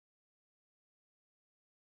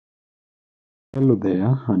Hello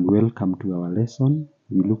there and welcome to our lesson.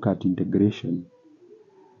 We look at integration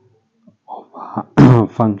of a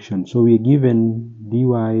function. So we're given dy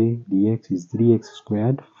dx is 3x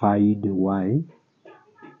squared, find y.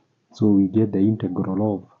 So we get the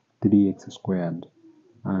integral of 3x squared,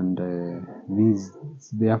 and this is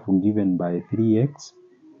therefore given by 3x.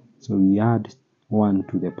 So we add 1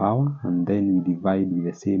 to the power and then we divide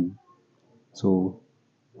with the same. So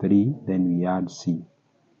 3, then we add c.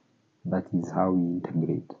 That is how we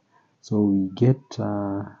integrate. So we get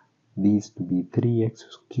this to be 3x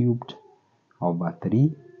cubed over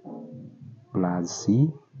 3 plus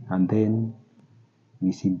c, and then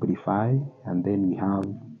we simplify, and then we have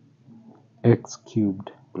x cubed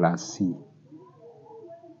plus c,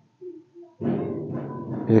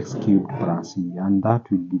 x cubed plus c, and that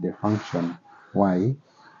will be the function y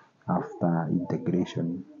after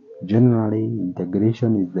integration. Generally,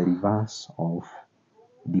 integration is the reverse of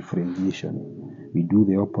differentiation. We do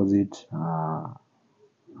the opposite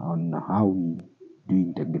on how we do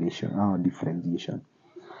integration or differentiation.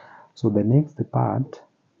 So the next part,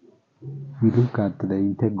 we look at the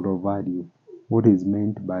integral value. What is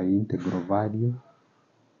meant by integral value?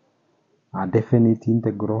 A definite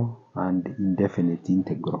integral and indefinite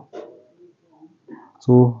integral.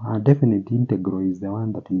 So a definite integral is the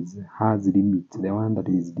one that has limits, the one that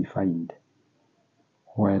is defined,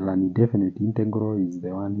 while an indefinite integral is the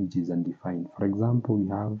one which is undefined. For example, we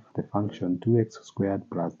have the function 2x squared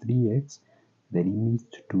plus 3x, the limit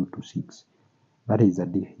 2 to 6. That is a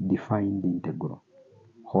defined integral.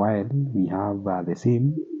 While we have the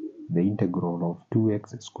integral of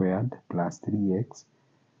 2x squared plus 3x,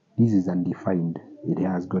 this is undefined. It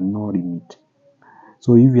has got no limit.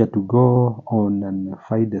 So if you are to go on and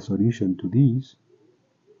find the solution to this,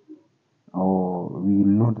 or we will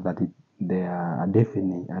note that a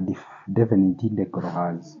definite integral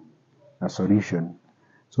has a solution.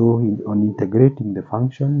 So on integrating the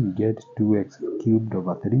function, we get 2x cubed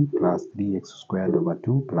over 3 plus 3x squared over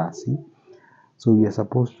 2 plus c. So we are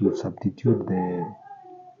supposed to substitute the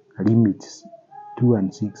limits 2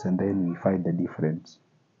 and 6, and then we find the difference,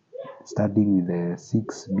 starting with the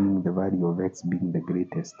 6 being the value of x being the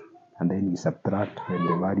greatest, and then we subtract when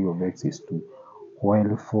the value of x is 2.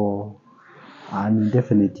 While for an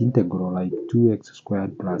indefinite integral like 2x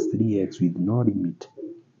squared plus 3x with no limit,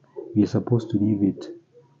 we are supposed to leave it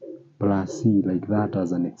plus c like that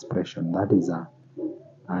as an expression. That is an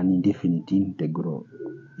indefinite integral.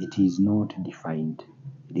 It is not defined.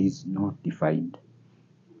 It is not defined.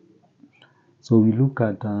 So we look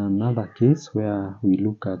at another case where we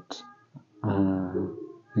look at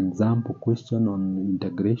example question on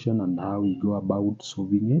integration and how we go about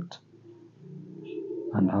solving it.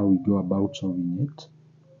 And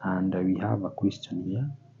we have a question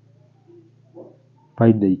here.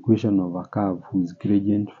 Find the equation of a curve whose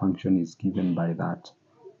gradient function is given by that.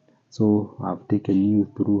 So I've taken you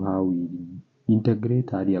through how we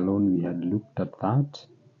integrate. Earlier on we had looked at that.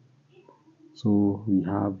 So we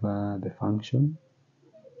have the function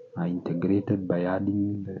integrated by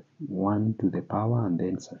adding the 1 to the power and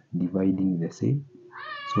then dividing the same.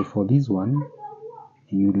 So for this one,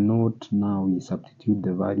 you will note now we substitute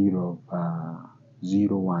the value of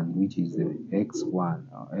 0, 1, which is the x1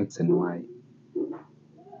 or x and y,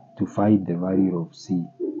 to find the value of c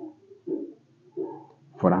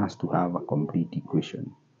for us to have a complete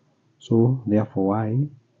equation. So therefore y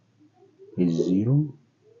is 1,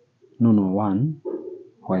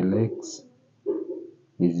 while x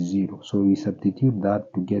is 0. So we substitute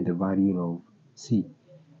that to get the value of c.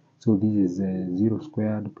 So this is 0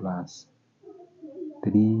 squared plus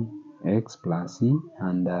 3x plus c,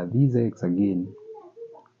 and this x again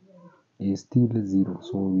is still 0.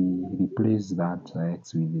 So we replace that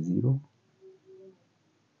x with 0.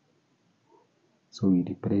 So we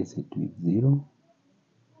replace it with 0,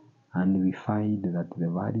 and we find that the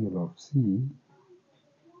value of c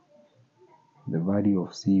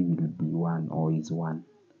will be 1, or is 1.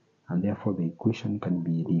 And therefore the equation can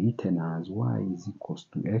be rewritten as y is equals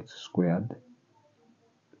to x squared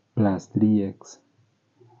plus 3x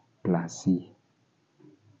plus c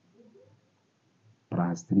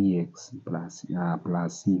plus 3x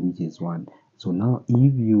plus c, which is 1. So now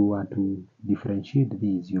if you were to differentiate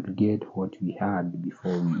these, you'll get what we had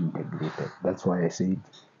before we integrated. That's why I said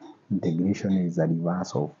integration is a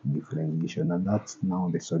reverse of differentiation, and that's now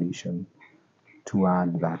the solution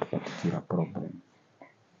toward that particular problem.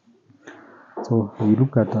 So we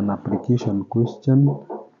look at an application question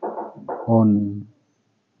on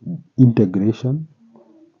integration.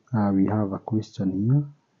 We have a question here,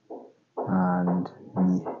 and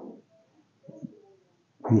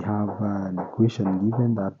we have an equation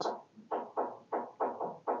given that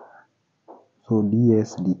So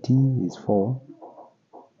ds dt is 4.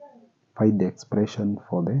 Find the expression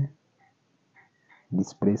for the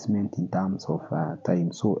displacement in terms of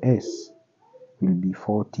time. So s will be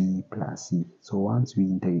 4t plus c. So once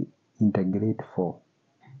we integrate 4,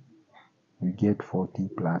 we get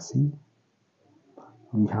 4t plus c.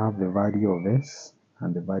 We have the value of s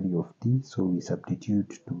and the value of t, so we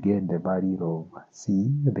substitute to get the value of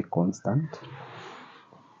c, the constant.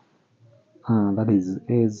 That is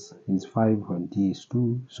s is 5 when t is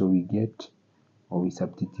 2, so we get, or we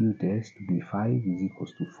substitute s to be 5 is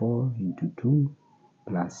equals to 4 into 2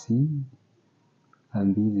 plus c,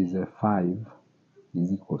 and this is a 5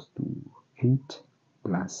 is equals to 8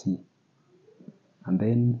 plus c, and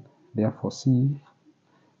then therefore c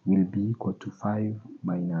will be equal to 5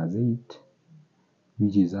 minus 8,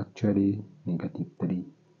 which is actually negative 3,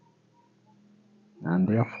 and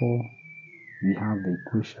therefore we have the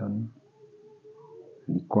equation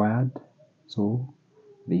required. So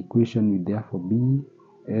the equation will therefore be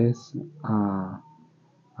s,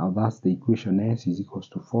 that's the equation s is equals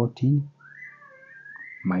to 40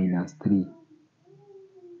 minus 3.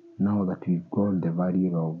 Now that we've got the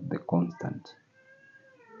value of the constant,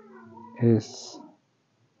 s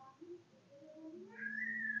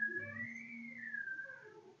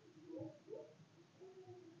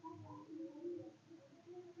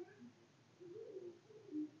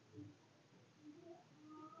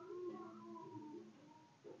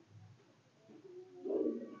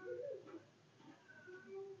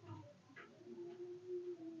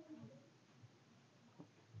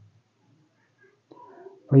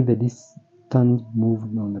by the distance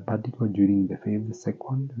moved on the particle during the 5th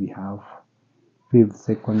second. We have 5th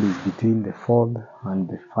second is between the 4th and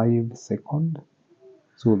the 5th second,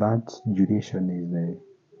 so that duration is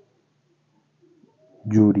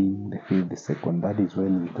during the 5th second. That is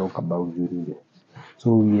when we talk about during the.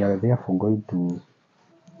 So we are therefore going to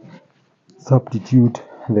substitute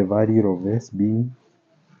the value of s being,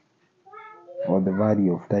 or the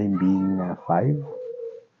value of time being 5.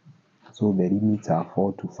 So the limits are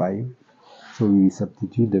 4 to 5. So we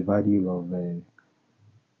substitute the value of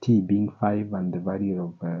t being 5 and the value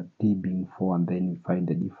of t being 4, and then we find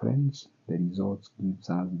the difference. The result gives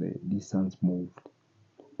us the distance moved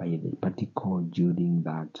by the particle during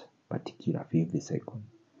that particular 5th second.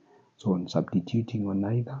 So on substituting on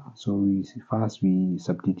either, so we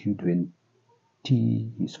substitute when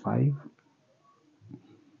t is 5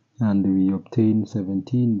 and we obtain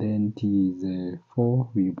 17, then t is 4,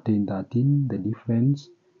 we obtain 13. The difference,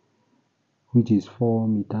 which is 4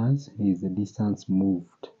 meters, is the distance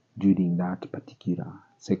moved during that particular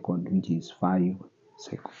second, which is 5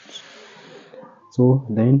 seconds. So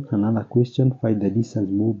then another question, find the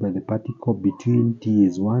distance moved by the particle between t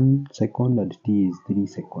is 1 second and t is 3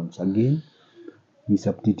 seconds. Again, we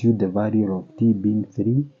substitute the value of t being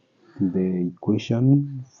 3 to the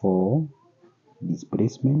equation for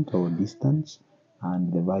displacement or distance,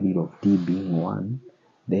 and the value of t being 1.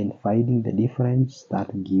 Then finding the difference, that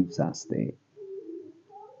gives us the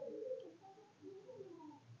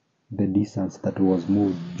distance that was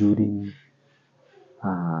moved during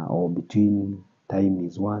or between time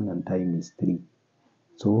is 1 and time is 3.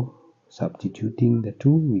 So substituting the two,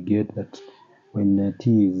 we get that when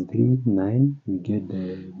t is 3, 9, we get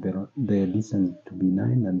the distance to be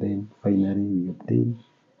 9, and then finally we obtain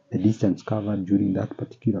the distance covered during that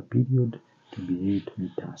particular period to be 8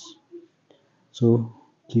 meters. So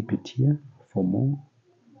keep it here for more,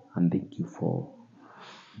 and thank you for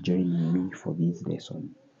joining me for this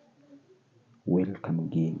lesson. Welcome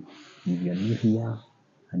again. If you are new here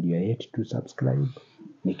and you are yet to subscribe,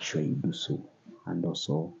 make sure you do so, and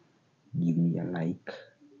also give me a like.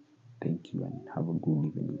 Thank you and have a good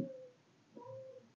evening.